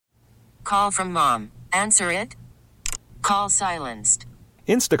call from mom. Answer it. Call silenced.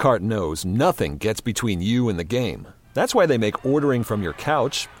 Instacart knows nothing gets between you and the game. That's why they make ordering from your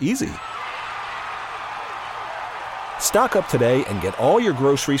couch easy. Stock up today and get all your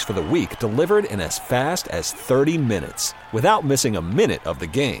groceries for the week delivered in as fast as 30 minutes without missing a minute of the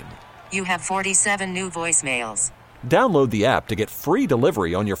game. You have 47 new voicemails. Download the app to get free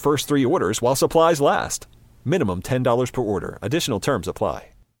delivery on your first 3 orders while supplies last. Minimum $10 per order. Additional terms apply.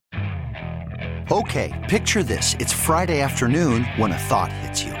 Okay, picture this. It's Friday afternoon when a thought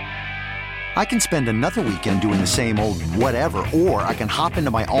hits you. I can spend another weekend doing the same old whatever, or I can hop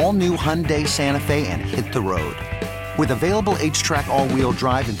into my all-new Hyundai Santa Fe and hit the road. With available H-Track all-wheel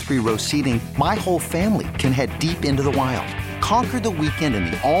drive and 3-row seating, my whole family can head deep into the wild. Conquer the weekend in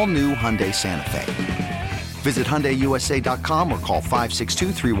the all-new Hyundai Santa Fe. Visit HyundaiUSA.com or call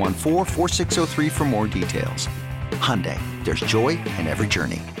 562-314-4603 for more details. Hyundai, there's joy in every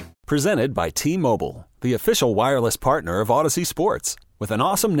journey. Presented by T-Mobile, the official wireless partner of Odyssey Sports. With an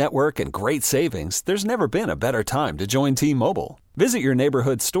awesome network and great savings, there's never been a better time to join T-Mobile. Visit your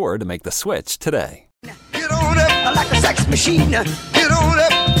neighborhood store to make the switch today. Get on up like a sex machine. Get on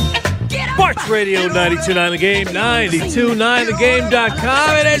up. Sports Radio 92.9 The Game,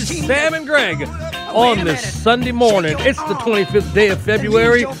 92.9thegame.com. It is Sam and Greg on this Sunday morning. It's the 25th day of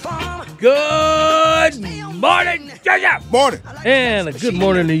February. Good morning, Georgia. Morning. And a good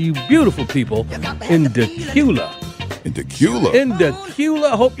morning to you beautiful people in Decula. In Decula. In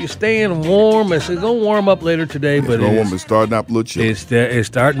Decula. Hope you're staying warm. It's going to warm up later today, but it's starting off a little chilly. It's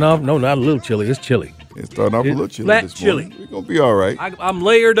starting off. No, not a little chilly. It's chilly. It's starting off a little chilly. Flat this chilly. morning. We're going to be all right. I'm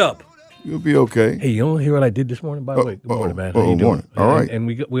layered up. You'll be okay. Hey, you don't hear what I did this morning, by the way? Good morning, man. How you doing? Morning. All right. And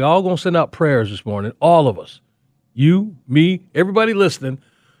we all going to send out prayers this morning, all of us. You, me, everybody listening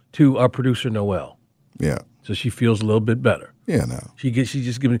to our producer, Noelle. Yeah. So she feels a little bit better. Yeah, no.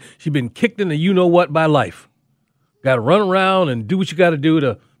 She's been kicked in the you-know-what by life. Got to run around and do what you got to do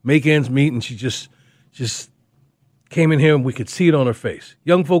to make ends meet, and she just came in here and we could see it on her face.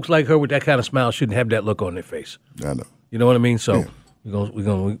 Young folks like her with that kind of smile shouldn't have that look on their face. I know. You know what I mean? So yeah.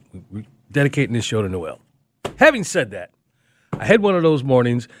 we're dedicating this show to Noelle. Having said that, I had one of those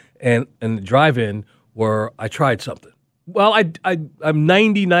mornings and the drive-in where I tried something. Well, I'm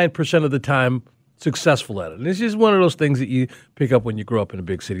 99% of the time successful at it. And it's just one of those things that you pick up when you grow up in a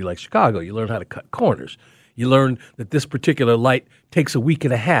big city like Chicago. You learn how to cut corners. You learn that this particular light takes a week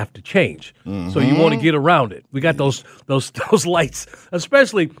and a half to change. Mm-hmm. So you want to get around it. We got those lights,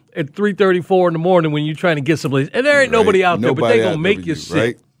 especially at 3:34 in the morning when you're trying to get someplace. And there ain't nobody out there, but they're going to make you sit.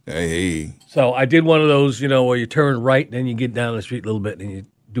 Right? Hey. So I did one of those, where you turn right, then you get down the street a little bit, and you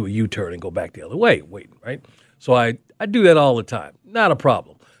do a U-turn and go back the other way, waiting, right? So I do that all the time. Not a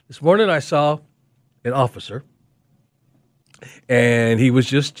problem. This morning I saw an officer, and he was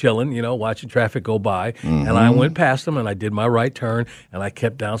just chilling, watching traffic go by. Mm-hmm. And I went past him, and I did my right turn, and I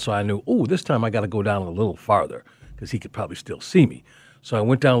kept down. So I knew, this time I got to go down a little farther because he could probably still see me. So I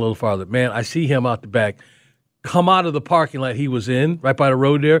went down a little farther. Man, I see him out the back, come out of the parking lot he was in, right by the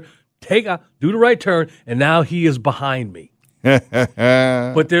road there, do the right turn, and now he is behind me.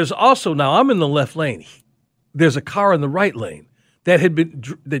 But there's also, now I'm in the left lane. There's a car in the right lane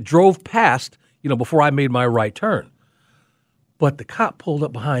that drove past, before I made my right turn. But the cop pulled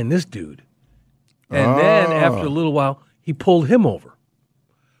up behind this dude. And then after a little while, he pulled him over.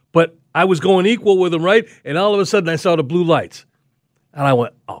 But I was going equal with him, right? And all of a sudden, I saw the blue lights. And I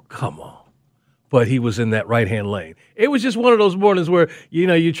went, oh, come on. But he was in that right-hand lane. It was just one of those mornings where,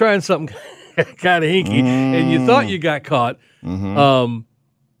 you're trying something kind of hinky, and you thought you got caught,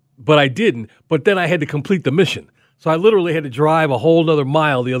 but I didn't. But then I had to complete the mission. So I literally had to drive a whole other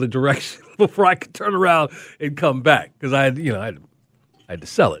mile the other direction before I could turn around and come back because I had to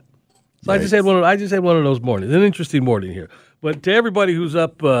sell it. So nice. I just had one of those mornings. An interesting morning here. But to everybody who's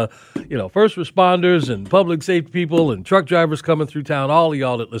up, first responders and public safety people and truck drivers coming through town, all of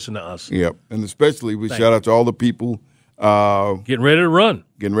y'all that listen to us. Yep, and especially shout out to all the people getting ready to run.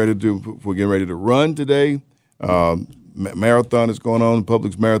 We're getting ready to run today. Marathon is going on.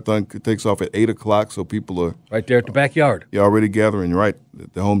 Publix marathon takes off at 8 o'clock, so people are right there at the backyard. You're already gathering right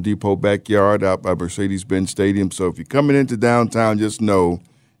at the Home Depot backyard out by Mercedes-Benz Stadium. So if you're coming into downtown, just know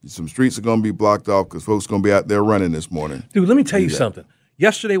some streets are going to be blocked off because folks are going to be out there running this morning. Dude, let me tell you something.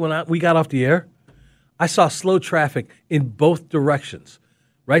 Yesterday when we got off the air, I saw slow traffic in both directions.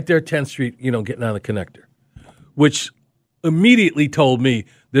 Right there, 10th Street, getting on the connector, which immediately told me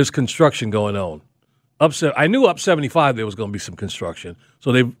there's construction going on. I knew up 75 there was going to be some construction,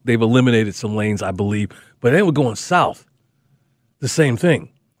 so they've eliminated some lanes, I believe. But then we're going south, the same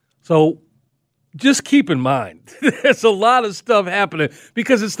thing. So just keep in mind, there's a lot of stuff happening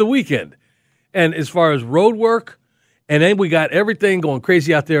because it's the weekend. And as far as road work, and then we got everything going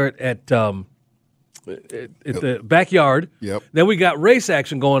crazy out there at the backyard. Yep. Then we got race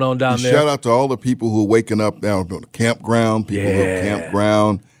action going on down there. Shout out to all the people who are waking up down on the campground. People who have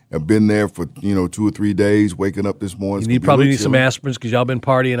campground have been there for 2 or 3 days, waking up this morning. You probably need some aspirins because y'all been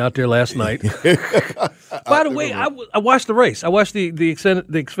partying out there last night. By the way, I watched the race. I watched the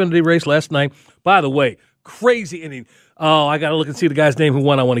Xfinity race last night. By the way, crazy inning. Oh, I got to look and see the guy's name who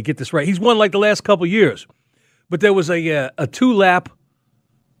won. I want to get this right. He's won like the last couple years. But there was a 2-lap,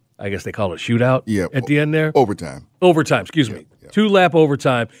 I guess they call it a shootout at the end there. Overtime, excuse me. 2-lap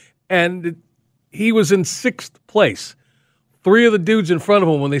overtime. And he was in 6th place. 3 of the dudes in front of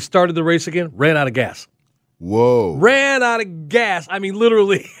him, when they started the race again, ran out of gas. Whoa. Ran out of gas. I mean,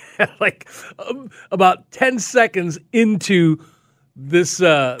 literally, like about 10 seconds into this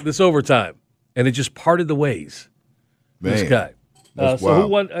overtime. And it just parted the ways. Man, this guy. So who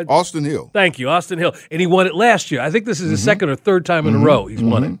won? Austin Hill. Thank you, Austin Hill. And he won it last year. I think this is his second or third time in a row he's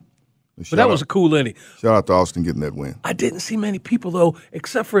won it. But that was a cool inning. Shout out to Austin getting that win. I didn't see many people, though,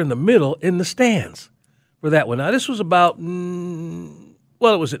 except for in the middle, in the stands for that one. Now, this was about, it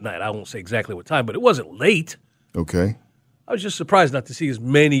was at night. I won't say exactly what time, but it wasn't late. Okay. I was just surprised not to see as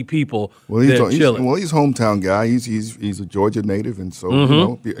many people he's chilling. He's a hometown guy. He's a Georgia native, and so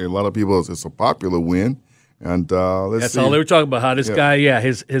a lot of people, it's a popular win. And that's all they were talking about. How this guy,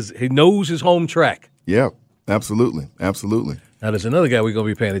 he knows his home track. Yeah, absolutely. Now there's another guy we're going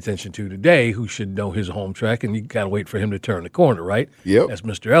to be paying attention to today who should know his home track, and you got to wait for him to turn the corner, right? Yep. That's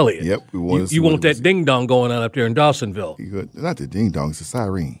Mr. Elliott. Yep. You want that ding dong going on up there in Dawsonville? Not the ding dong, it's a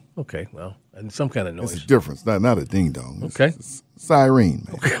siren. Okay, well, and some kind of noise. It's a difference. Not a ding dong. It's siren,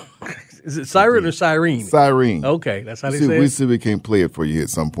 man. Okay. Is it siren or siren? Siren. Okay, that's how they say it. We see if we can play it for you at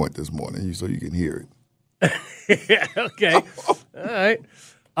some point this morning, so you can hear it. Yeah, okay. All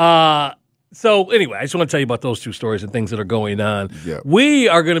right. So anyway, I just want to tell you about those 2 stories and things that are going on. Yep. We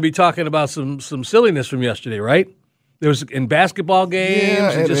are going to be talking about some silliness from yesterday, right? There was in basketball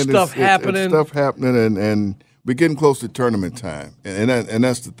games and stuff happening. Stuff happening, and we're getting close to tournament time. And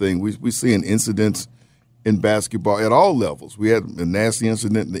that's the thing. We're seeing incidents in basketball at all levels. We had a nasty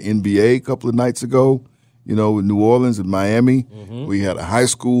incident in the NBA a couple of nights ago. With New Orleans and Miami. We had a high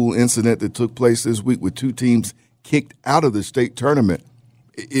school incident that took place this week with 2 teams kicked out of the state tournament.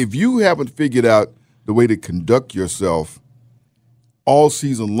 If you haven't figured out the way to conduct yourself all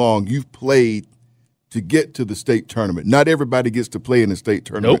season long, you've played to get to the state tournament. Not everybody gets to play in the state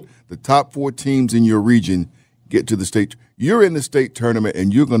tournament. Nope. The top 4 teams in your region get to the state. You're in the state tournament,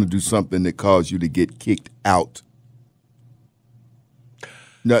 and you're going to do something that caused you to get kicked out.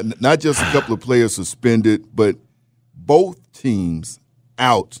 Not just a couple of players suspended, but both teams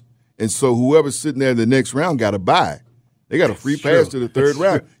out. And so whoever's sitting there in the next round got a bye. They got a free pass to the third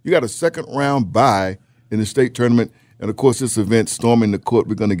round. You got a second round bye in the state tournament. And, of course, this event, storming the court,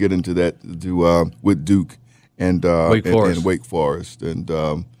 we're going to get into that with Duke and Wake Forest. And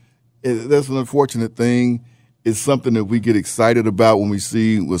that's an unfortunate thing. It's something that we get excited about when we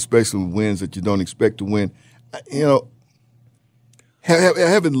see, especially wins that you don't expect to win.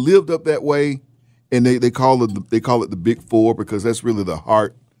 Having lived up that way, and they call it the Big Four because that's really the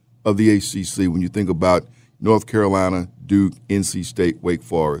heart of the ACC. When you think about North Carolina, Duke, NC State, Wake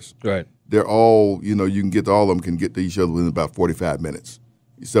Forest, right? They're all you can get to all of them can get to each other within about 45 minutes.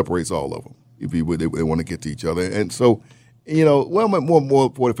 It separates all of them if they want to get to each other, and so more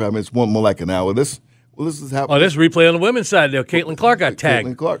 45 minutes, more like an hour. This is happening. Oh, this replay on the women's side there. Caitlin Clark got tagged.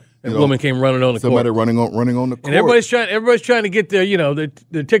 Caitlin Clark. And woman came running on the court. Somebody running on the court. And everybody's trying to get their,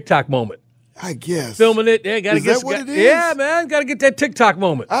 the TikTok moment. I guess. Filming it. Yeah, gotta is get that what it is? Yeah, man. Got to get that TikTok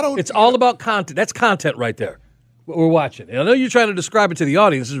moment. It's all about content. That's content right there. What we're watching. And I know you're trying to describe it to the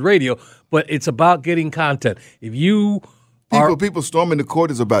audience. This is radio, but it's about getting content. If you people storming the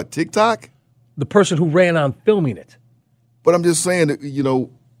court is about TikTok? The person who ran on filming it. But I'm just saying that,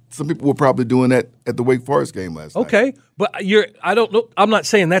 some people were probably doing that at the Wake Forest game last night. Okay, but I don't know. I'm not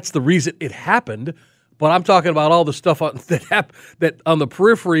saying that's the reason it happened, but I'm talking about all the stuff that on the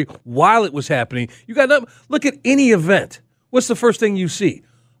periphery while it was happening. You got to look at any event. What's the first thing you see?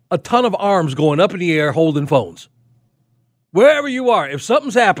 A ton of arms going up in the air holding phones. Wherever you are, if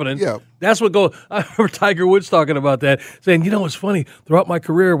something's happening, that's what goes. I remember Tiger Woods talking about that, saying, it's funny, throughout my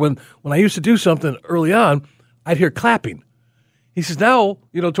career, when I used to do something early on, I'd hear clapping. He says, now,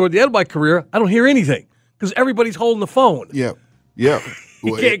 toward the end of my career, I don't hear anything because everybody's holding the phone. Yeah. You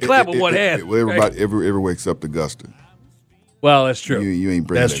can't clap with one hand. Everybody ever wakes up to Augusta. Well, that's true. You ain't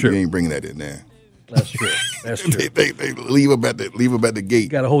bringing that's that. True. You ain't bringing that in there. That's true. That's true. they leave them at the gate. You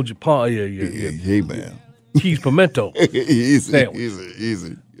got to hold your paw. Yeah. Hey, man. Cheese pimento.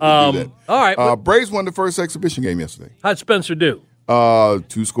 Easy. All right. Braves won the first exhibition game yesterday. How'd Spencer do? 2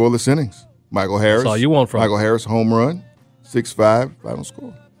 scoreless innings. Michael Harris. That's all you want from Michael Harris home run. 6-5 final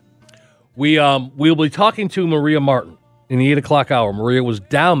score. We'll be talking to Maria Martin in the 8 o'clock hour. Maria was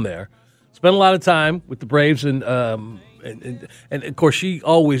down there, spent a lot of time with the Braves, and of course she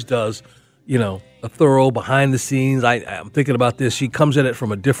always does, a thorough behind the scenes. I'm thinking about this. She comes at it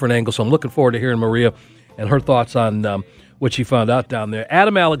from a different angle, so I'm looking forward to hearing Maria and her thoughts on what she found out down there.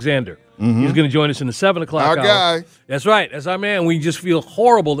 Adam Alexander. He's going to join us in the 7 o'clock hour. Our guy. That's right. That's our man. We just feel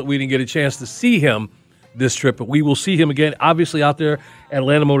horrible that we didn't get a chance to see him this trip, but we will see him again, obviously out there at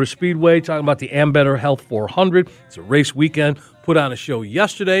Atlanta Motor Speedway, talking about the Ambetter Health 400. It's a race weekend. Put on a show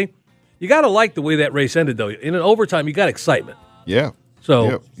yesterday. You got to like the way that race ended, though. In an overtime, you got excitement. Yeah.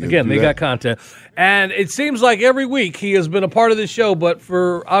 So, again, they got content. And it seems like every week he has been a part of this show, but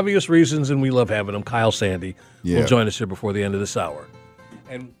for obvious reasons, and we love having him, Kyle Sandy will join us here before the end of this hour.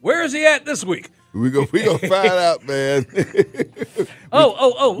 And where is he at this week? We go find out, man.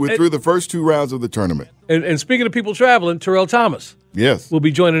 We're through the first 2 rounds of the tournament. And speaking of people traveling, Terrell Thomas. Yes. Will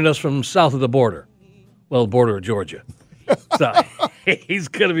be joining us from south of the border. Well, the border of Georgia. So he's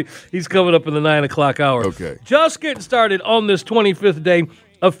coming up in the 9 o'clock hour. Okay. Just getting started on this 25th day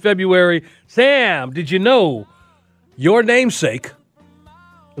of February. Sam, did you know your namesake,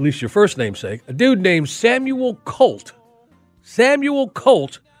 at least your first namesake, a dude named Samuel Colt,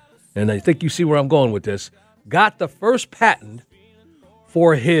 and I think you see where I'm going with this, got the first patent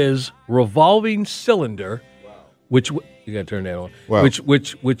for his revolving cylinder, which you got to turn that on. Wow.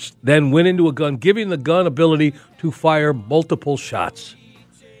 Which then went into a gun, giving the gun ability to fire multiple shots.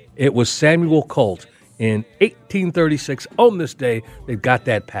 It was Samuel Colt in 1836. On this day, they got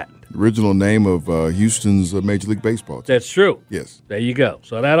that patent. Original name of Houston's Major League Baseball team. That's true. Yes. There you go.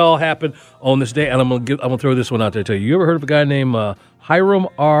 So that all happened on this day, and I'm gonna throw this one out there to you. You ever heard of a guy named Hiram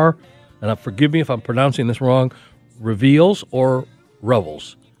R. And forgive me if I'm pronouncing this wrong. Reveals or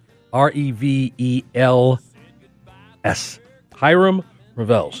Revels? Revels. Hiram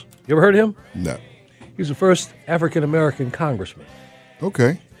Revels. You ever heard of him? No. He was the first African American congressman.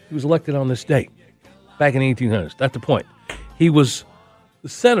 Okay. He was elected on this date back in the 1800s. That's the point. He was the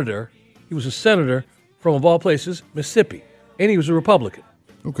senator. He was a senator from, of all places, Mississippi. And he was a Republican.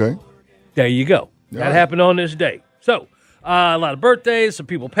 Okay. There you go. That right. happened on this day. So, a lot of birthdays, some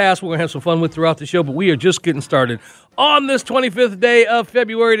people passed we're going to have some fun with throughout the show, but we are just getting started. On this 25th day of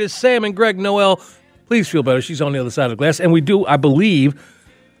February, it is Sam and Greg Noel. Please feel better. She's on the other side of the glass. And we do, I believe,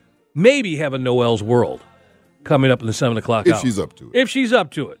 maybe have a Noel's World coming up in the 7 o'clock hour. If she's up to it. If she's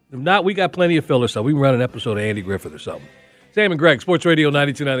up to it. If not, we got plenty of filler stuff. We can run an episode of Andy Griffith or something. Sam and Greg, Sports Radio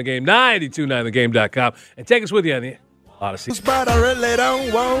 92.9 The Game, 929thegame.com. And take us with you on the Odyssey. But I really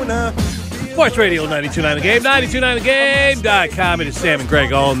don't wanna. Sports Radio 92.9 The Game, 929thegame.com. It is Sam and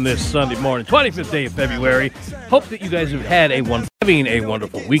Greg on this Sunday morning, 25th day of February. Hope that you guys have having a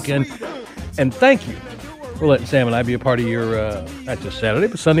wonderful weekend. And thank you for letting Sam and I be a part of your, not just Saturday,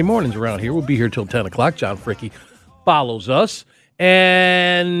 but Sunday mornings around here. We'll be here till 10 o'clock. John Fricky follows us.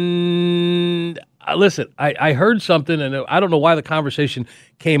 And listen, I heard something, and I don't know why the conversation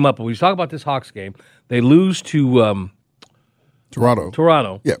came up, but we was talking about this Hawks game. They lose to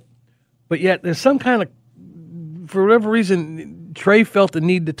Toronto. Yeah. But yet there's some kind of, for whatever reason, Trey felt the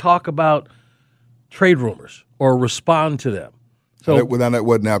need to talk about trade rumors or respond to them. So that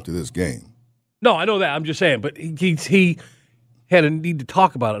wasn't after this game. No, I know that. I'm just saying. But he had a need to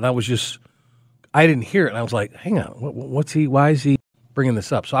talk about it, and I didn't hear it. And I was like, hang on, why is he bringing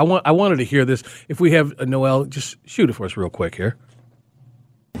this up? So I wanted to hear this. If we have Noel, just shoot it for us real quick here.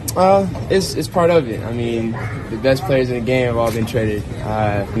 It's part of it. I mean, the best players in the game have all been traded.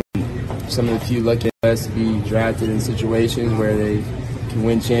 Some of the few lucky us to be drafted in situations where they can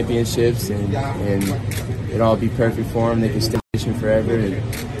win championships and it all be perfect for them. They can stay forever. And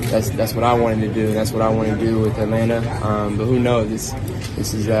that's what I wanted to do. And that's what I want to do with Atlanta. But who knows?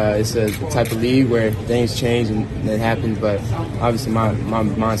 It's a type of league where things change and it happens. But obviously, my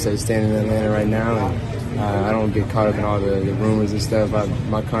mindset is staying in Atlanta right now. And I don't get caught up in all the rumors and stuff.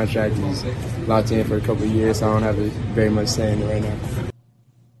 My contract is locked in for a couple of years, so I don't have very much say in it right now.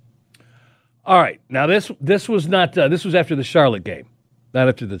 All right. Now this was not this was after the Charlotte game, not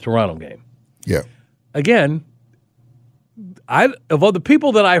after the Toronto game. Yeah. Again, of all the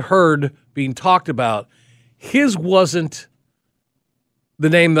people that I heard being talked about, his wasn't the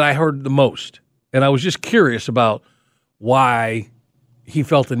name that I heard the most, and I was just curious about why he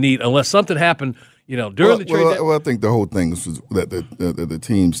felt the need, unless something happened, during the trade. I think the whole thing was that the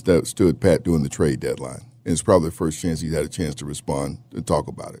team stood pat during the trade deadline. And it's probably the first chance he's had a chance to respond and talk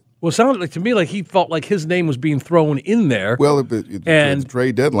about it. Well, it sounded like to me like he felt like his name was being thrown in there. Well, the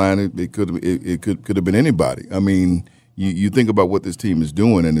trade deadline, it could have been anybody. I mean, you think about what this team is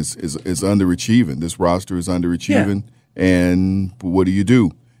doing, and it's underachieving. This roster is underachieving, and what do?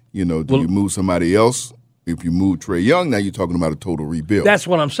 Do you move somebody else? If you move Trae Young, now you're talking about a total rebuild. That's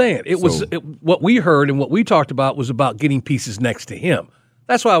what I'm saying. What we heard and what we talked about was about getting pieces next to him.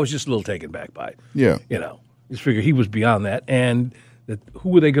 That's why I was just a little taken back by it. Yeah. Just figure he was beyond that. And who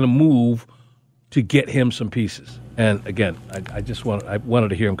were they going to move to get him some pieces? And again, I wanted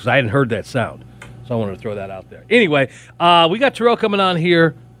to hear him because I hadn't heard that sound. So I wanted to throw that out there. Anyway, we got Terrell coming on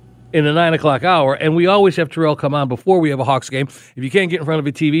here in the 9 o'clock hour, and we always have Terrell come on before we have a Hawks game. If you can't get in front of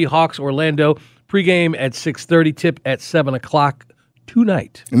a TV, Hawks Orlando, pregame at 6:30, tip at 7 o'clock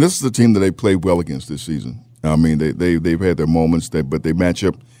tonight. And this is the team that they played well against this season. I mean, they've had their moments, but they match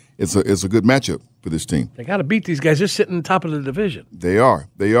up. It's a good matchup for this team. They got to beat these guys. They're sitting on top of the division. They are.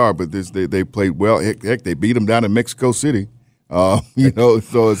 But they played well. Heck, they beat them down in Mexico City. So I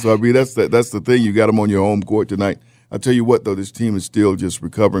mean that's the thing. You got them on your home court tonight. I tell you what, though, this team is still just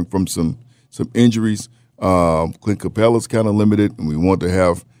recovering from some injuries. Clint Capella's kind of limited, and we want to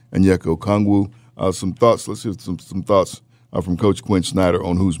have Onyeka Okongwu. Some thoughts. Let's hear some thoughts from Coach Quinn Snyder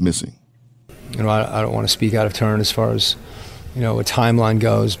on who's missing. I don't want to speak out of turn as far as, a timeline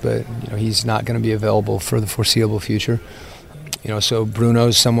goes, but, he's not going to be available for the foreseeable future. So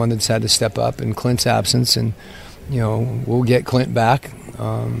Bruno's someone that's had to step up in Clint's absence, and, we'll get Clint back,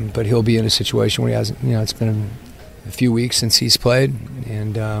 but he'll be in a situation where he hasn't, it's been a few weeks since he's played,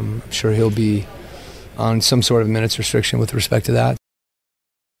 and I'm sure he'll be on some sort of minutes restriction with respect to that.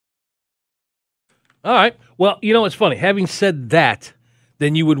 All right. Well, it's funny. Having said that,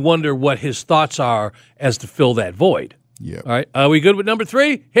 then you would wonder what his thoughts are as to fill that void. Yeah. All right. Are we good with number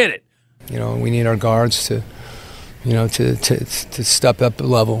 3? Hit it. We need our guards to step up a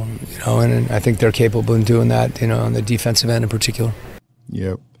level, and I think they're capable of doing that, on the defensive end in particular.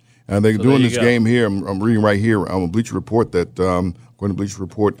 Yep. And they're doing this game here. I'm reading right here on Bleacher Report that, according to Bleacher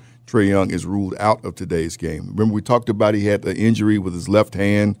Report, Trae Young is ruled out of today's game. Remember we talked about he had an injury with his left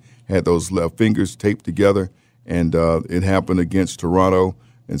hand, had those left fingers taped together, and it happened against Toronto.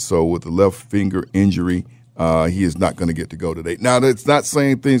 And so with the left finger injury, he is not going to get to go today. Now, that's not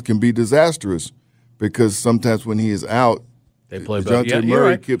saying things can be disastrous, because sometimes when he is out, they play DeJounte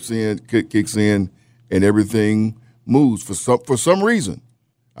Murray kicks in, and everything moves for some reason.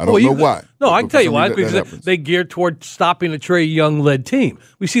 I don't know why. No, I can tell you why. Because Because they geared toward stopping a Trae Young-led team.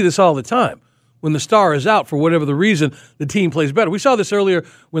 We see this all the time. When the star is out, for whatever the reason, the team plays better. We saw this earlier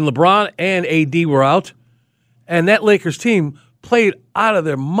when LeBron and AD were out, and that Lakers team played out of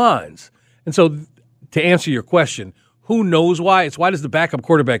their minds. And so to answer your question, who knows why? It's why does the backup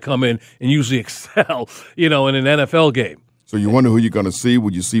quarterback come in and usually excel, in an NFL game? So you wonder who you're going to see.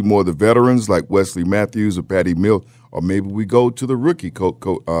 Would you see more of the veterans like Wesley Matthews or Patty Mills? Or maybe we go to the rookie,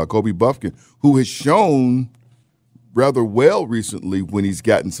 Kobe Buffkin, who has shown rather well recently when he's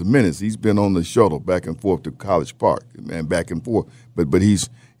gotten some minutes. He's been on the shuttle back and forth to College Park and back and forth. But he's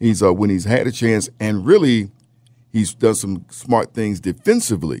when he's had a chance, and really he's done some smart things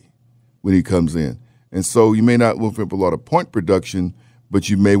defensively when he comes in. And so you may not want him for a lot of point production, but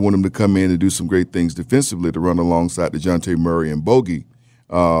you may want him to come in and do some great things defensively to run alongside DeJounte Murray and Bogey,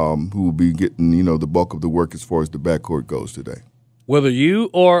 who will be getting, the bulk of the work as far as the backcourt goes today. Whether you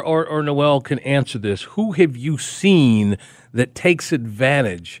or Noel can answer this, who have you seen that takes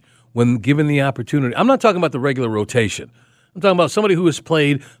advantage when given the opportunity? I'm not talking about the regular rotation. I'm talking about somebody who has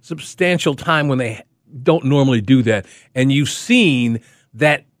played substantial time when they don't normally do that, and you've seen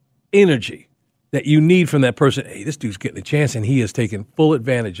that energy that you need from that person. Hey, this dude's getting a chance, and he has taken full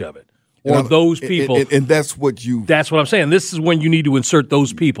advantage of it. Or those people. And that's what you – That's what I'm saying. This is when you need to insert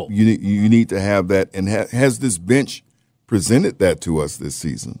those people. You need to have that. And has this bench presented that to us this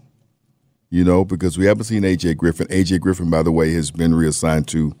season? Because we haven't seen A.J. Griffin. A.J. Griffin, by the way, has been reassigned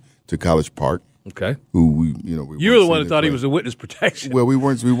to College Park. Okay. Who you were the one that thought he was a witness protection. Well, we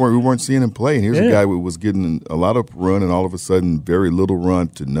weren't seeing him play. And here's a guy who was getting a lot of run, and all of a sudden very little run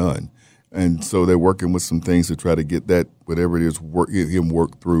to none. And so they're working with some things to try to get that, whatever it is, him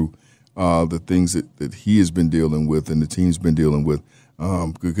work through the things that he has been dealing with and the team's been dealing with.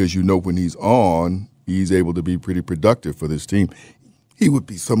 Because when he's on, he's able to be pretty productive for this team. He would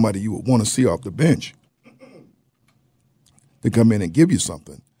be somebody you would want to see off the bench to come in and give you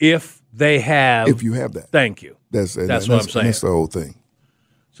something. If you have that. Thank you. That's what I'm saying. That's the whole thing.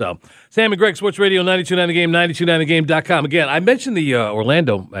 So, Sam and Greg, Sports Radio 92.9 The Game, 92.9thegame.com. Again, I mentioned the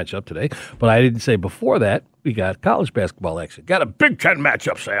Orlando matchup today, but I didn't say before that we got college basketball action. Got a Big Ten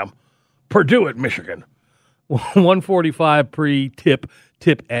matchup, Sam. Purdue at Michigan. 1:45 pre-tip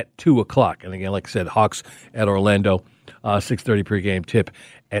at 2 o'clock. And again, like I said, Hawks at Orlando, 6:30 pregame tip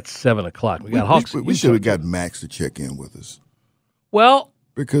at 7 o'clock. We got Hawks. We should have got Max to check in with us. Well,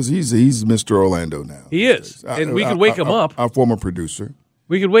 because he's Mr. Orlando now. He is. And we could wake him up. Our former producer.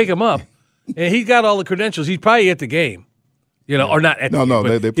 We could wake him up. And he's got all the credentials. He's probably at the game. Or not at the game. No,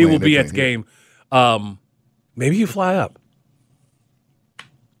 but he will be at the game. Maybe you fly up.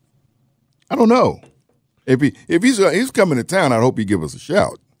 I don't know. If he's coming to town, I hope he give us a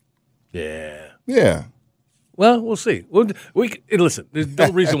shout. Yeah. Yeah. Well, we'll see. Listen, there's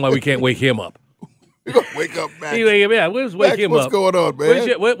no reason why we can't wake him up. We're going to wake up Max. We'll just wake him what's up. What's going on,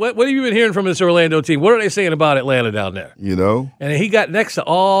 man? What have you been hearing from this Orlando team? What are they saying about Atlanta down there? And he got next to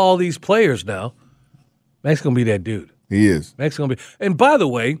all these players now. Max going to be that dude. He is. Max going to be. And by the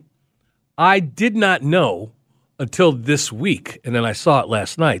way, I did not know until this week, and then I saw it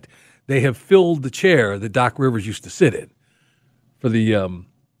last night, they have filled the chair that Doc Rivers used to sit in for the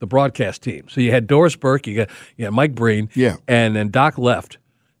broadcast team. So you had Doris Burke, you got Mike Breen, and then Doc left,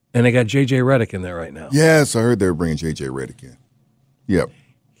 and they got J.J. Redick in there right now. Yes, I heard they were bringing J.J. Redick in. Yep.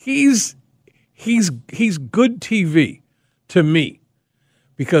 He's good TV to me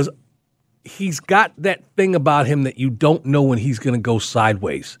because he's got that thing about him that you don't know when he's going to go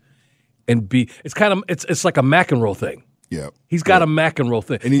sideways and be. It's like a McEnroe thing. Yeah, he's got a McEnroe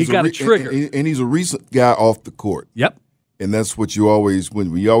thing. And he's got a trigger, and he's a recent guy off the court. Yep, and that's what you always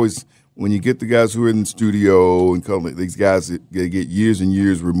when you get the guys who are in the studio and call these guys that get years and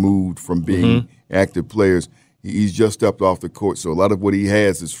years removed from being active players. He's just stepped off the court, so a lot of what he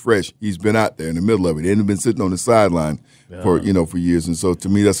has is fresh. He's been out there in the middle of it. He hasn't been sitting on the sideline for years. And so to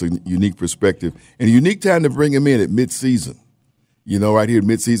me, that's a unique perspective and a unique time to bring him in at midseason. Right here,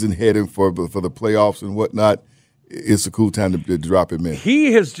 midseason heading for the playoffs and whatnot. It's a cool time to drop him in.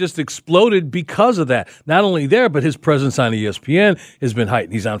 He has just exploded because of that. Not only there, but his presence on ESPN has been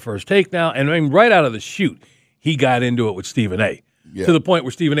heightened. He's on First Take now, and right out of the chute, he got into it with Stephen A. Yeah. To the point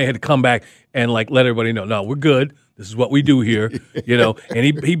where Stephen A. had to come back and let everybody know, no, we're good. This is what we do here, And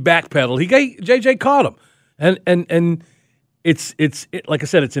he backpedaled. JJ caught him, and it's like I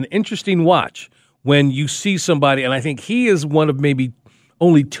said, it's an interesting watch when you see somebody, and I think he is one of maybe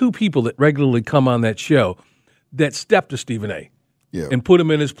only two people that regularly come on that show that step to Stephen A. And put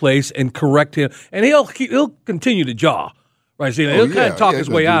him in his place and correct him, and he'll continue to jaw, right? So he'll kind of talk his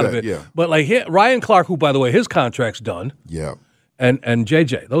way out of it. Yeah. But Ryan Clark, who by the way his contract's done, and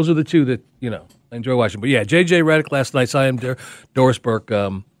JJ, those are the two that I enjoy watching. But JJ Redick last night saw him Doris Burke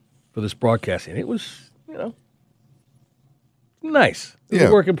for this broadcasting. It was nice. It was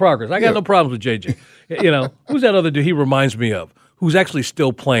a work in progress. I got no problems with JJ. Who's that other dude? He reminds me of. Who's actually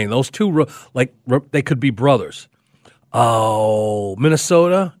still playing. Those two, they could be brothers. Oh,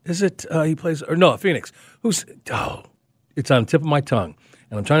 Minnesota? Is it? He plays, or no, Phoenix. It's on the tip of my tongue.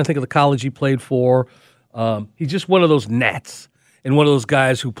 And I'm trying to think of the college he played for. He's just one of those gnats and one of those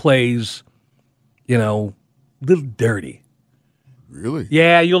guys who plays, little dirty. Really?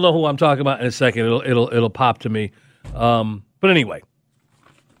 Yeah, you'll know who I'm talking about in a second. It'll pop to me. But anyway.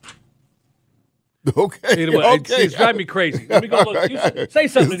 Okay. It's driving me crazy. Let me go look. Say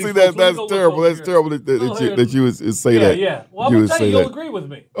something. See, that's terrible. That's terrible that you would say that. Yeah. Well, I'm going to tell you, you'll agree with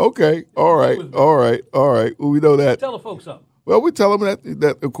me. Okay. All right. Well, we know that. Tell the folks something. Well, we tell them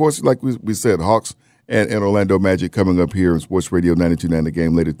that of course, like we said, Hawks and Orlando Magic coming up here in Sports Radio 92.9 The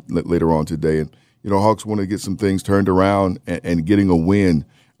Game later on today. And, Hawks want to get some things turned around and getting a win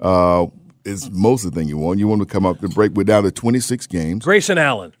is most of the thing you want. You want to come up to break. We're down to 26 games. Grayson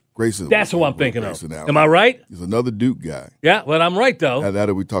Allen. That's who I'm thinking of. Am I right? He's another Duke guy. Yeah, well, I'm right, though. Now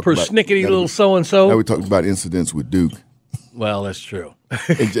that we talked about. Persnickety little so-and-so. Now we talked about incidents with Duke. Well, that's true.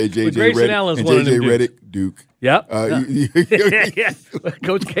 And J.J. Redick, Duke. Yep. Yeah.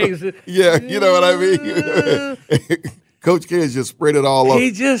 Coach K is it. Yeah, you know what I mean? Coach K has just spread it all up.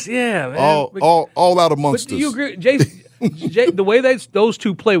 He just, man. All out amongst us. Do you agree? The way those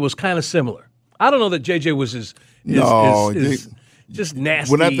two play was kind of similar. I don't know that J.J. was just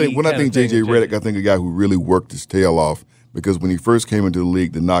nasty. When I think J.J. Redick, I think a guy who really worked his tail off because when he first came into the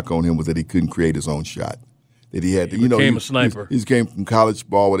league, the knock on him was that he couldn't create his own shot. That he had to, became a sniper. He came from college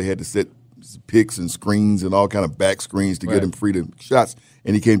ball where they had to set picks and screens and all kind of back screens to get him free to shots.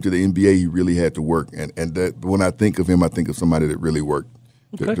 And he came to the NBA, he really had to work. And that, when I think of him, I think of somebody that really worked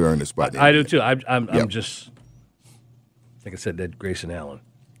to earn the spot. I do too. I'm just, like I said, that Grayson Allen.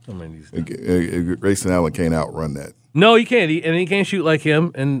 I mean, Grayson Allen can't outrun that. No, he can't. He can't shoot like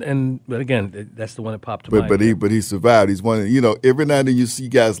him. But again, that's the one that popped to mind. But he survived. He's one. Every now and then you see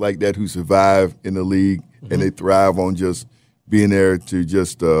guys like that who survive in the league and they thrive on just being there to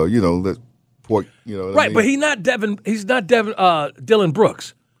just let pork. Right, but he's not Devin. He's not Dylan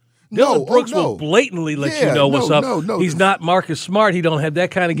Brooks. Dylan Brooks will blatantly let you know what's up. No, he's not Marcus Smart. He don't have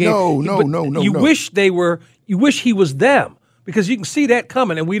that kind of game. No. You wish he was them because you can see that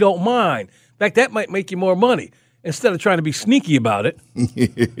coming, and we don't mind. In fact, that might make you more money instead of trying to be sneaky about it.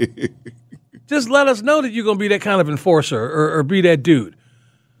 Just let us know that you're going to be that kind of enforcer or be that dude.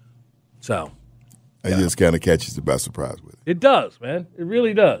 So, it just kind of catches you by surprise with it. It does, man. It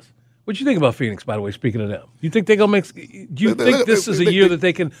really does. What you think about Phoenix, by the way, speaking of them? You think they're going to make – do you think this is a year that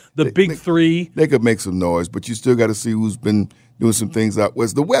they can – the big three? They could make some noise, but you still got to see who's been doing some things out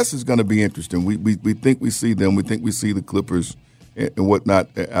west. The West is going to be interesting. We think we see them. We think we see the Clippers and whatnot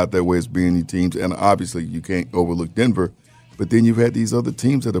out there as being the teams. And obviously you can't overlook Denver. But then you've had these other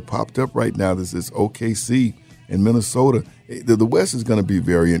teams that have popped up right now. There's this OKC and Minnesota. The West is going to be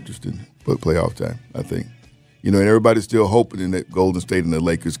very interesting for playoff time, I think. And everybody's still hoping that Golden State and the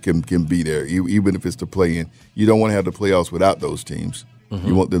Lakers can be there, even if it's to play in. You don't want to have the playoffs without those teams. Mm-hmm.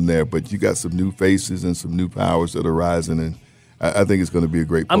 You want them there, but you got some new faces and some new powers that are rising, and I think it's going to be a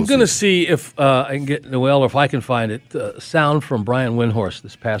great postseason. I'm going to see if I can get Noel, or if I can find it, sound from Brian Windhorst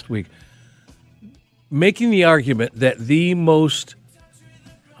this past week, making the argument that the most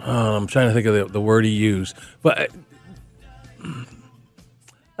I'm trying to think of the word he used, but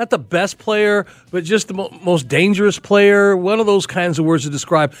not the best player, but just the most dangerous player, one of those kinds of words to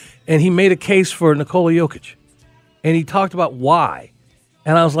describe. And he made a case for Nikola Jokic. And he talked about why.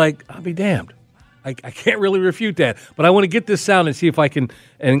 And I was like, I'll be damned. I can't really refute that. But I want to get this sound and see if I can,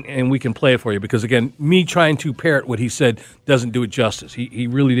 and we can play it for you. Because, again, me trying to parrot what he said doesn't do it justice. He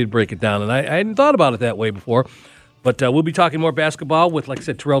really did break it down. And I hadn't thought about it that way before. But we'll be talking more basketball with, like I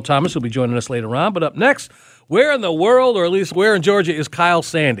said, Terrell Thomas will be joining us later on. But up next, where in the world, or at least where in Georgia, is Kyle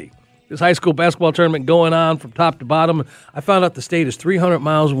Sandy? This high school basketball tournament going on from top to bottom. I found out the state is 300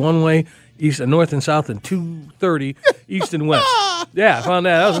 miles one way, east and north and south, and 230 east and west. Yeah, I found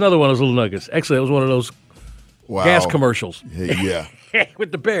that. That was another one of those little nuggets. Actually, it was one of those gas commercials. Yeah.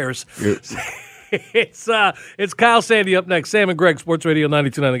 With the Bears. Yep. It's Kyle Sandy up next. Sam and Greg, Sports Radio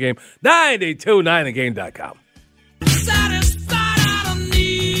 92.9 The Game, 92.9thegame.com. Satisfied, I don't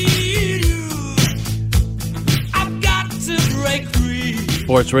need you. I've got to break free.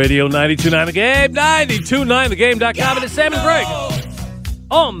 Sports Radio 92.9 The Game, 92.9thegame.com. And it's Sam and Greg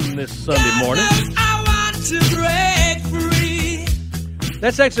on this Sunday morning. I want to break free.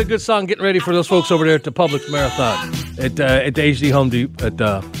 That's actually a good song getting ready for those folks over there at the Publix Marathon at the HD Home Depot at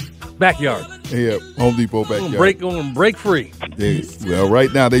Backyard. Yeah, Home Depot backyard. Break free. Well,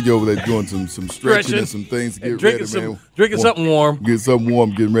 right now they over there doing some stretching and some things to get ready, man. Drinking something warm. Get something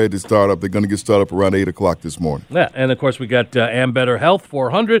warm, getting ready to start up. They're going to get started up around 8 o'clock this morning. Yeah, and of course we got Ambetter Health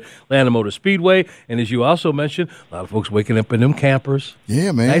 400, Atlanta Motor Speedway, and as you also mentioned, a lot of folks waking up in them campers.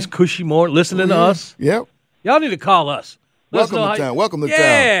 Yeah, man. Nice cushy morning, listening to us. Yep. Y'all need to call us. Welcome to town. Welcome to town.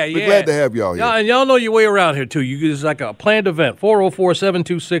 Yeah. We're glad to have y'all here. And y'all know your way around here, too. It's like a planned event,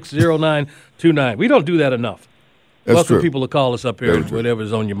 404-726-0929. We don't do that enough. That's Welcome true. people to call us up here,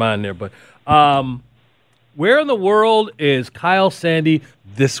 whatever's on your mind there. But where in the world is Kyle Sandy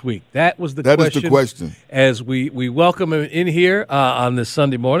this week? That was the question. That is the question. As we welcome him in here on this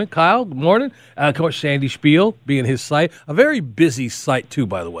Sunday morning. Kyle, good morning. Of course, Sandy Spiel being his site. A very busy site, too,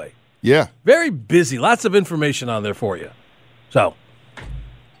 by the way. Yeah. Very busy. Lots of information on there for you. So,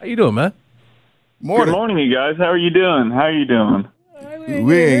 how you doing, man? Morning. Good morning, you guys. How are you doing?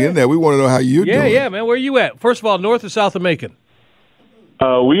 We ain't in there. We want to know how you're doing. Yeah, man. Where are you at? First of all, north or south of Macon? We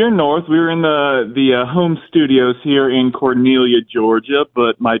are north. We were in the home studios here in Cornelia, Georgia,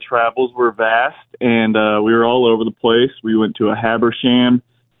 but my travels were vast, and we were all over the place. We went to a Habersham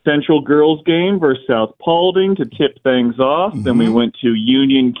Central girls game versus South Paulding to tip things off. Mm-hmm. Then we went to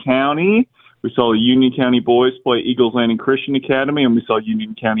Union County. We saw the Union County boys play Eagles Landing Christian Academy, and we saw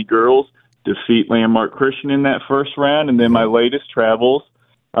Union County girls defeat Landmark Christian in that first round. And then my latest travels,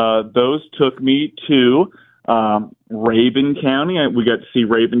 those took me to Rabun County. We got to see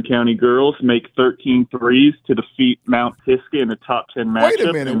Rabun County girls make 13 threes to defeat Mount Pisgah in the top 10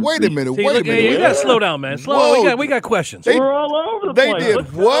 matchup. Wait a minute. You got to slow down, man. We got questions. We're all over the place. They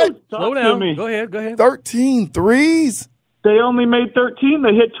did what? Slow down. Go ahead. 13 threes? They only made 13.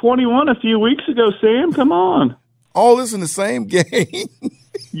 They hit 21 a few weeks ago, Sam. Come on. All this in the same game?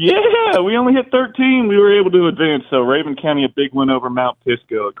 Yeah, we only hit 13. We were able to advance. So Rabun County, a big win over Mount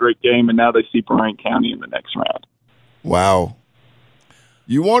Pisgah, a great game, and now they see Bryant County in the next round. Wow.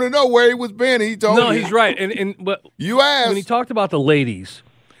 You want to know where he was been? He told you. No, he's right. But you asked. When he talked about the ladies,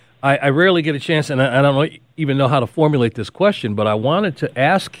 I rarely get a chance, and I don't even know how to formulate this question, but I wanted to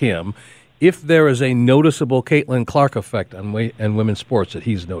ask him if there is a noticeable Caitlin Clark effect on women's sports that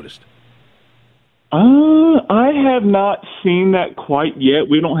he's noticed. I have not seen that quite yet.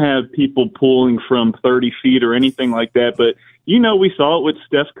 We don't have people pulling from 30 feet or anything like that, but we saw it with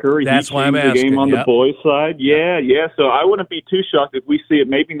Steph Curry. That's why I'm asking. The game on the boys' side. Yeah. So I wouldn't be too shocked if we see it.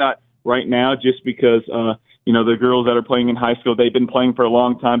 Maybe not right now, just because the girls that are playing in high school, they've been playing for a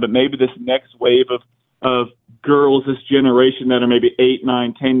long time. But maybe this next wave of girls, this generation that are maybe 8,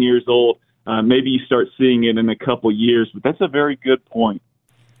 9, 10 years old, maybe you start seeing it in a couple years. But that's a very good point.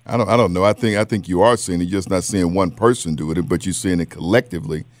 I don't know. I think you are seeing it. You're just not seeing one person do it, but you're seeing it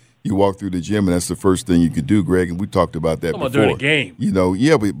collectively. You walk through the gym, and that's the first thing you could do, Greg. And we talked about that before. During the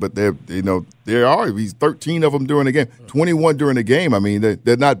game, but there are these 13 of them during the game, 21 during the game. I mean,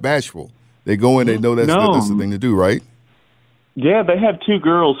 they're not bashful. They go in, they know that's the thing to do, right? Yeah, they have 2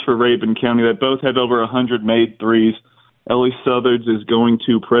 girls for Rabun County that both had over 100 made threes. Ellie Southards is going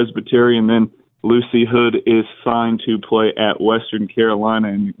to Presbyterian, then Lucy Hood is signed to play at Western Carolina.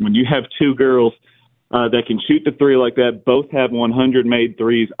 And when you have 2 girls that can shoot the three like that, both have 100 made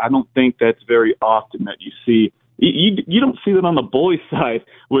threes, I don't think that's very often that you see. You don't see that on the boys' side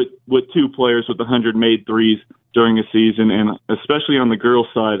with 2 players with 100 made threes during a season, and especially on the girls'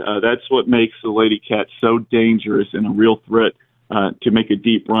 side. That's what makes the Lady Cats so dangerous and a real threat to make a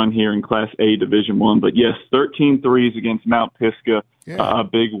deep run here in Class A Division I. But yes, 13 threes against Mount Pisgah, a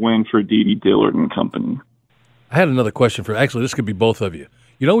big win for Dee Dee Dillard and company. I had another question actually, this could be both of you.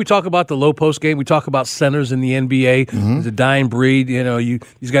 We talk about the low post game. We talk about centers in the NBA. It's a dying breed.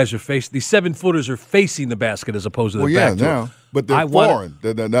 These guys are facing, these 7-footers are facing the basket as opposed to the back to now. But they're foreign.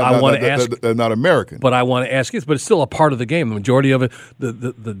 They're not American. But I want to ask you, but it's still a part of the game. The majority of it,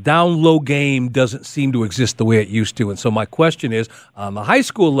 the down low game doesn't seem to exist the way it used to. And so my question is, on the high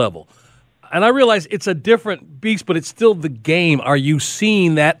school level, and I realize it's a different beast, but it's still the game. Are you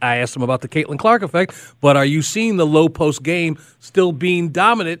seeing that? I asked him about the Caitlin Clark effect, but are you seeing the low post game still being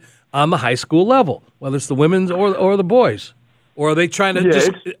dominant on the high school level, whether it's the women's or the boys? Or are they trying to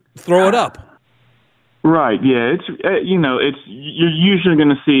just throw it up? Right, yeah. It's you're usually going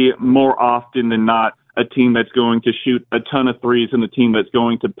to see more often than not a team that's going to shoot a ton of threes and a team that's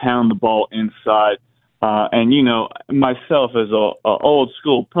going to pound the ball inside. Myself as a old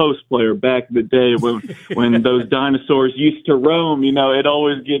school post player back in the day when those dinosaurs used to roam, it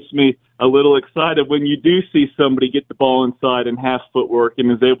always gets me a little excited when you do see somebody get the ball inside and have footwork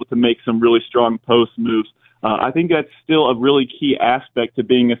and is able to make some really strong post moves. I think that's still a really key aspect to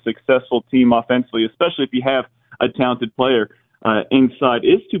being a successful team offensively, especially if you have a talented player inside,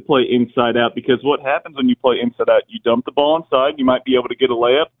 is to play inside out, because what happens when you play inside out, you dump the ball inside, you might be able to get a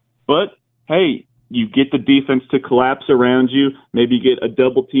layup, but hey, you get the defense to collapse around you. Maybe you get a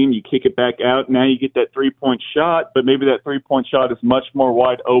double team, you kick it back out. Now you get that 3-point shot, but maybe that 3-point shot is much more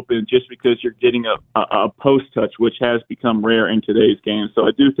wide open just because you're getting a post touch, which has become rare in today's game. So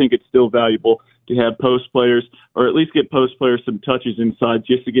I do think it's still valuable to have post players, or at least get post players some touches inside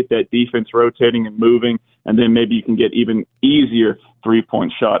just to get that defense rotating and moving, and then maybe you can get even easier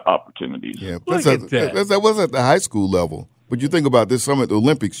 3-point shot opportunities. Yeah, that was at the high school level. But you think about this summer at the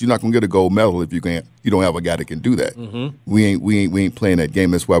Olympics, you're not going to get a gold medal if you don't have a guy that can do that. Mm-hmm. We ain't playing that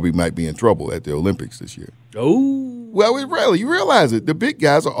game. That's why we might be in trouble at the Olympics this year. Oh, well, you realize it. The big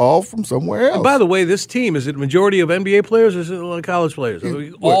guys are all from somewhere else. And by the way, this team, is it a majority of NBA players or is it a lot of college players?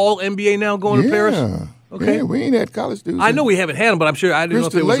 All NBA now going to Paris? Okay. Yeah, we ain't had college dudes. I know we haven't had them, but I'm sure I didn't know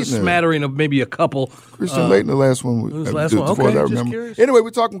if it was a smattering of maybe a couple. Christian Leighton, the last one. Last one. Okay, I just curious. Anyway,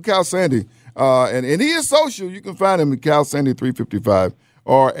 we're talking with Cal Sandy. And he is social. You can find him at Cal Sandy 355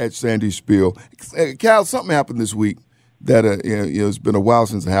 or at Sandy Spiel. Cal, something happened this week that it's been a while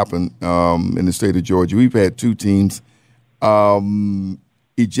since it happened in the state of Georgia. We've had 2 teams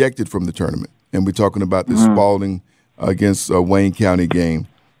ejected from the tournament, and we're talking about the Spalding against Wayne County game.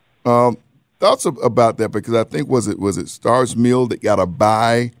 Thoughts about that? Because I think was it Stars Mill that got a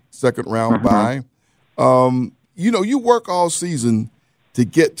bye, second round bye. You work all season to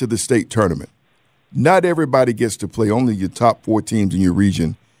get to the state tournament. Not everybody gets to play. Only your top 4 teams in your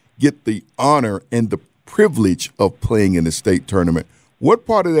region get the honor and the privilege of playing in the state tournament. What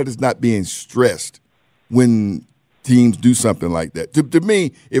part of that is not being stressed when teams do something like that? To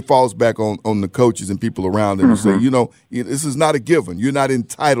me, it falls back on the coaches and people around them who say, this is not a given. You're not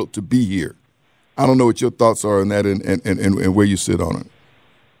entitled to be here. I don't know what your thoughts are on that and where you sit on it.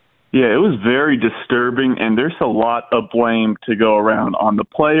 Yeah, it was very disturbing, and there's a lot of blame to go around on the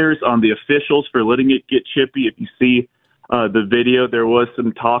players, on the officials for letting it get chippy. If you see the video, there was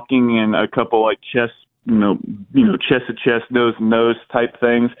some talking and a couple like chest to chest, nose to nose type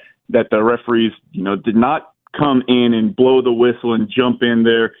things that the referees, did not come in and blow the whistle and jump in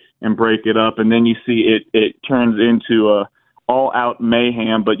there and break it up. And then you see it turns into a all out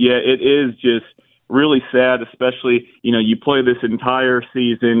mayhem. But yeah, it is just really sad, especially, you play this entire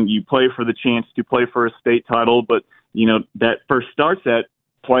season, you play for the chance to play for a state title, but, that first starts at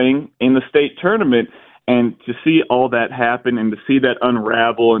playing in the state tournament. And to see all that happen and to see that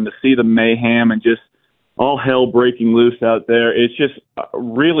unravel and to see the mayhem and just all hell breaking loose out there, it's just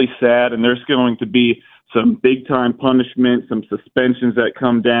really sad. And there's going to be some big time punishment, some suspensions that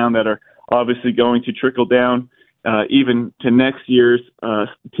come down that are obviously going to trickle down even to next year's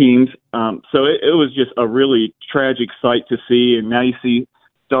teams. So it was just a really tragic sight to see. And now you see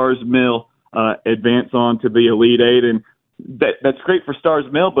Stars Mill advance on to the Elite Eight. And that's great for Stars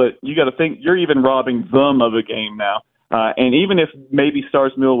Mill, but you got to think you're even robbing them of a game now. And even if maybe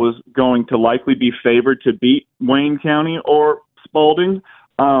Stars Mill was going to likely be favored to beat Wayne County or Spalding,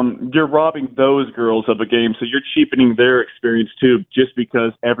 you're robbing those girls of a game. So you're cheapening their experience too, just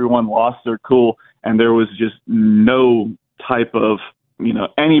because everyone lost their cool and there was just no type of,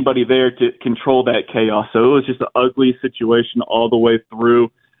 anybody there to control that chaos. So it was just an ugly situation all the way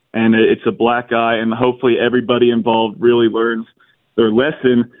through. And it's a black eye, and hopefully everybody involved really learns their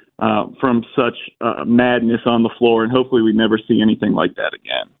lesson from such madness on the floor, and hopefully we never see anything like that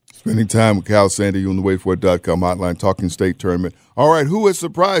again. Spending time with Cal Sandy on the waitfor.com hotline, talking state tournament. All right, who has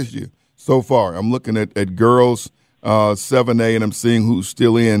surprised you so far? I'm looking at girls 7A, and I'm seeing who's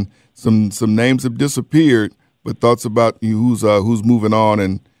still in. Some names have disappeared, but thoughts about who's moving on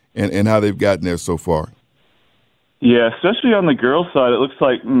and how they've gotten there so far. Yeah, especially on the girls' side, it looks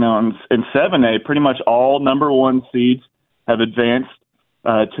like in 7A, pretty much all number one seeds have advanced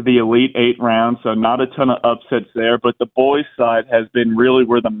to the Elite Eight round, so not a ton of upsets there. But the boys' side has been really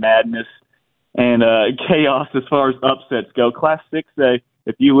where the madness and chaos as far as upsets go. Class 6A,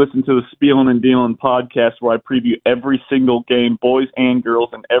 if you listen to the Spiel and Dealing podcast where I preview every single game, boys and girls,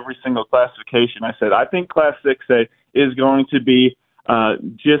 in every single classification, I said I think Class 6A is going to be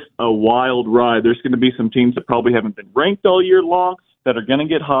just a wild ride. There's going to be some teams that probably haven't been ranked all year long that are going to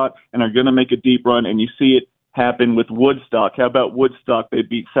get hot and are going to make a deep run, and you see it happen with Woodstock. How about Woodstock? They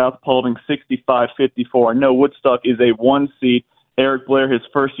beat South Paulding 65-54. I know Woodstock is a 1 seed. Eric Blair, his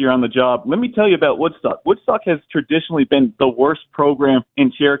first year on the job. Let me tell you about Woodstock. Woodstock has traditionally been the worst program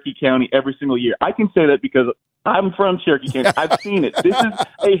in Cherokee County every single year. I can say that because I'm from Cherokee County. I've seen it. This is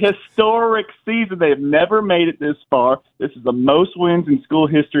a historic season. They have never made it this far. This is the most wins in school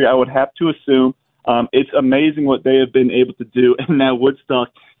history, I would have to assume. It's amazing what they have been able to do, and now Woodstock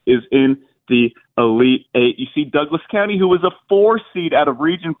is in the Elite Eight. You see Douglas County, who was a 4 seed out of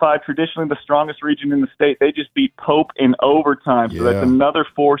Region 5, traditionally the strongest region in the state. They just beat Pope in overtime. So that's another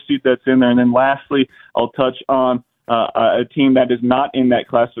 4 seed that's in there. And then lastly, I'll touch on a team that is not in that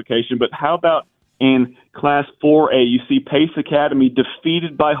classification. But how about in Class 4A, you see Pace Academy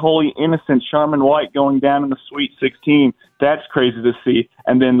defeated by Holy Innocent, Sharman White going down in the Sweet 16. That's crazy to see.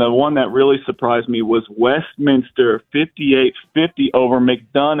 And then the one that really surprised me was Westminster 58-50 over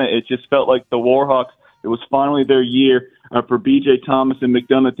McDonough. It just felt like the Warhawks, it was finally their year for B.J. Thomas and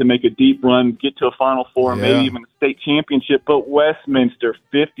McDonough to make a deep run, get to a Final Four, maybe even a state championship. But Westminster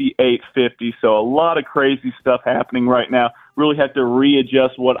 58-50. So a lot of crazy stuff happening right now. Really have to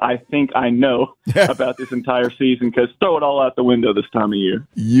readjust what I think I know about this entire season, because throw it all out the window this time of year.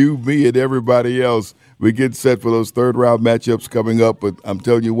 You, me, and everybody else, we get set for those third-round matchups coming up. But I'm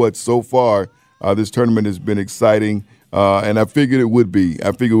telling you what, so far, this tournament has been exciting, and I figured it would be.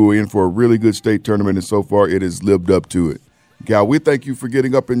 I figured we were in for a really good state tournament, and so far it has lived up to it. Gal, we thank you for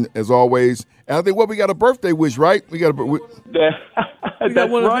getting up, as always. And I think, we got a birthday wish, right? We got a we got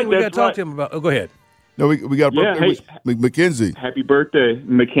one thing we got to talk to him about. Oh, go ahead. No, we got a birthday wish. Mackenzie. Happy birthday,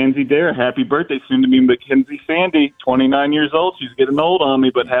 Mackenzie Dare. Happy birthday, soon to be Mackenzie Sandy, 29 years old. She's getting old on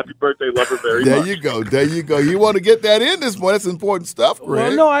me, but happy birthday. Love her very much. There you go. There you go. You want to get that in this morning. That's important stuff, Greg.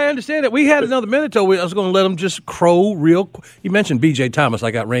 Well, no, I understand it. We had another minute, though. I was going to let him just crow real quick. You mentioned B.J. Thomas.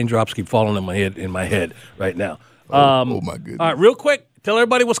 I got raindrops keep falling in my head right now. Oh, my goodness. All right, real quick, tell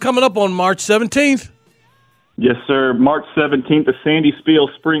everybody what's coming up on March 17th. Yes, sir. March 17th, the Sandy Spiel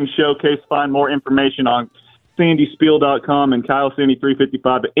Spring Showcase. Find more information on sandyspiel.com and Kyle Sandy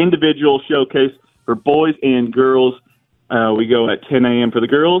 355. The individual showcase for boys and girls. We go at 10 a.m. for the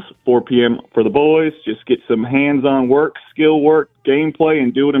girls, 4 p.m. for the boys. Just get some hands-on work, skill work, gameplay,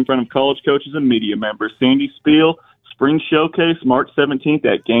 and do it in front of college coaches and media members. Sandy Spiel Spring Showcase, March 17th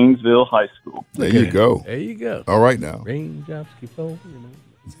at Gainesville High School. There you go. There you go. All right now. Raindrops keep falling.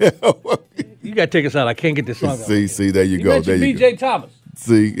 You got to take us out. I can't get this song out. See, there you go. mentioned There you B.J. go. Thomas.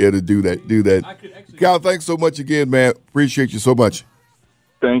 See, yeah, to do that. Kyle, thanks so much again, man. Appreciate you so much.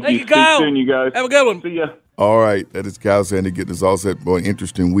 Thank you. Thank you, Kyle. Speak soon, you guys. Have a good one. See ya. All right, that is Kyle Sandy getting us all set for an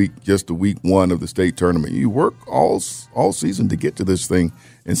interesting week, just the week one of the state tournament. You work all season to get to this thing,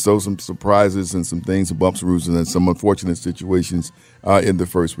 and so some surprises and some things, some bumps and bruises, and some unfortunate situations in the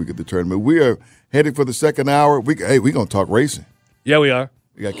first week of the tournament. We are heading for the second hour. We're going to talk racing. Yeah, we are.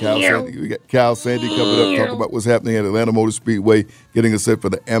 We got Kyle Sandy coming up, talking about what's happening at Atlanta Motor Speedway, getting us set for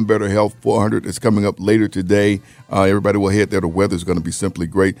the Ambetter Health 400. It's coming up later today. Everybody will head there. The weather's going to be simply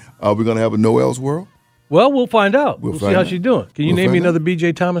great. We're going to have a Noel's World. Well, we'll find out. We'll see how out. she's doing. Can you name me another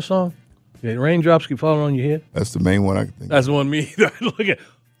B.J. Thomas song? Yeah, raindrops keep falling on your head. That's the main one I can think of. That's the one me. Look at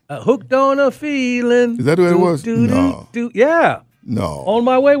Hooked on a Feeling. Is that who it was? No. Yeah. No. On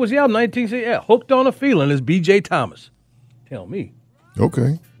My Way was the album, 1960. Yeah, Hooked on a Feeling is B.J. Thomas. Tell me.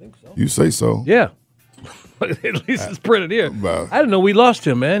 Okay. I think so. You say so. Yeah. At least it's printed here. Wow. I didn't know we lost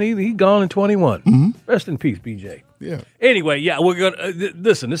him, man. He gone in 21. Mm-hmm. Rest in peace, B.J. Yeah. Anyway, yeah, we're going to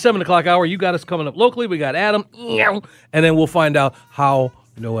listen, the 7 o'clock hour, you got us coming up locally. We got Adam, and then we'll find out how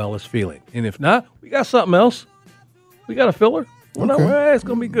Noel is feeling. And if not, we got something else. We got a filler. Well, it's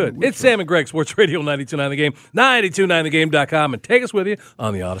going to be good. It's Sam and Greg, Sports Radio 92.9 The Game, 929thegame.com, and take us with you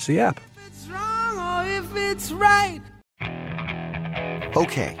on the Odyssey app. If it's wrong or if it's right.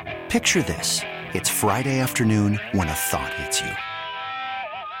 Okay, picture this. It's Friday afternoon when a thought hits you.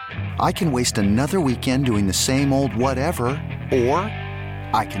 I can waste another weekend doing the same old whatever, or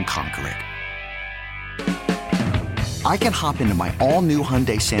I can conquer it. I can hop into my all-new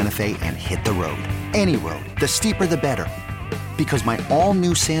Hyundai Santa Fe and hit the road. Any road. The steeper, the better. Because my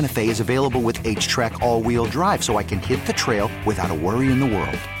all-new Santa Fe is available with H-Track all-wheel drive, so I can hit the trail without a worry in the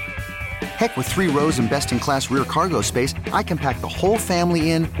world. Heck, with 3 rows and best-in-class rear cargo space, I can pack the whole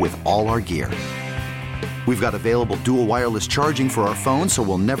family in with all our gear. We've got available dual wireless charging for our phones, so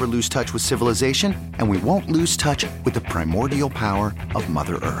we'll never lose touch with civilization, and we won't lose touch with the primordial power of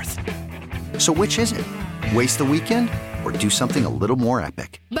Mother Earth. So which is it? Waste the weekend or do something a little more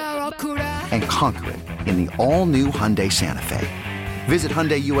epic? And conquer it in the all-new Hyundai Santa Fe. Visit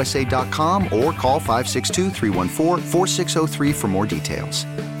HyundaiUSA.com or call 562-314-4603 for more details.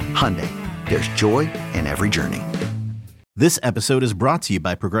 Hyundai, there's joy in every journey. This episode is brought to you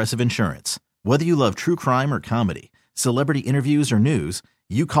by Progressive Insurance. Whether you love true crime or comedy, celebrity interviews or news,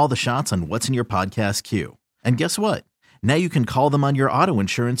 you call the shots on what's in your podcast queue. And guess what? Now you can call them on your auto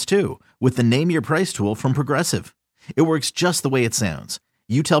insurance too with the Name Your Price tool from Progressive. It works just the way it sounds.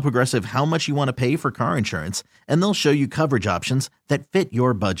 You tell Progressive how much you want to pay for car insurance, and they'll show you coverage options that fit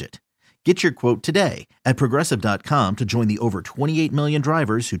your budget. Get your quote today at Progressive.com to join the over 28 million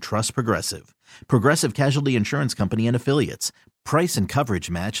drivers who trust Progressive. Progressive Casualty Insurance Company and Affiliates. Price and coverage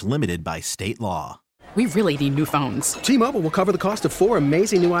match limited by state law. We really need new phones. T-Mobile will cover the cost of 4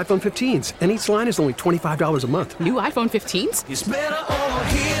 amazing new iPhone 15s, and each line is only $25 a month. New iPhone 15s? It's better over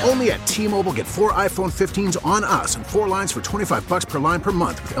here. Only at T-Mobile, get 4 iPhone 15s on us and 4 lines for $25 per line per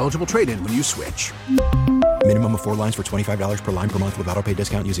month with eligible trade-in when you switch. Minimum of 4 lines for $25 per line per month with autopay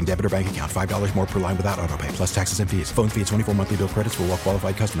discount using debit or bank account. $5 more per line without autopay, plus taxes and fees. Phone fee at 24 monthly bill credits for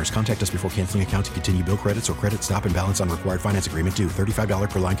well-qualified customers. Contact us before canceling account to continue bill credits or credit stop and balance on required finance agreement due. $35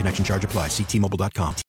 per line connection charge applies. See T-Mobile.com.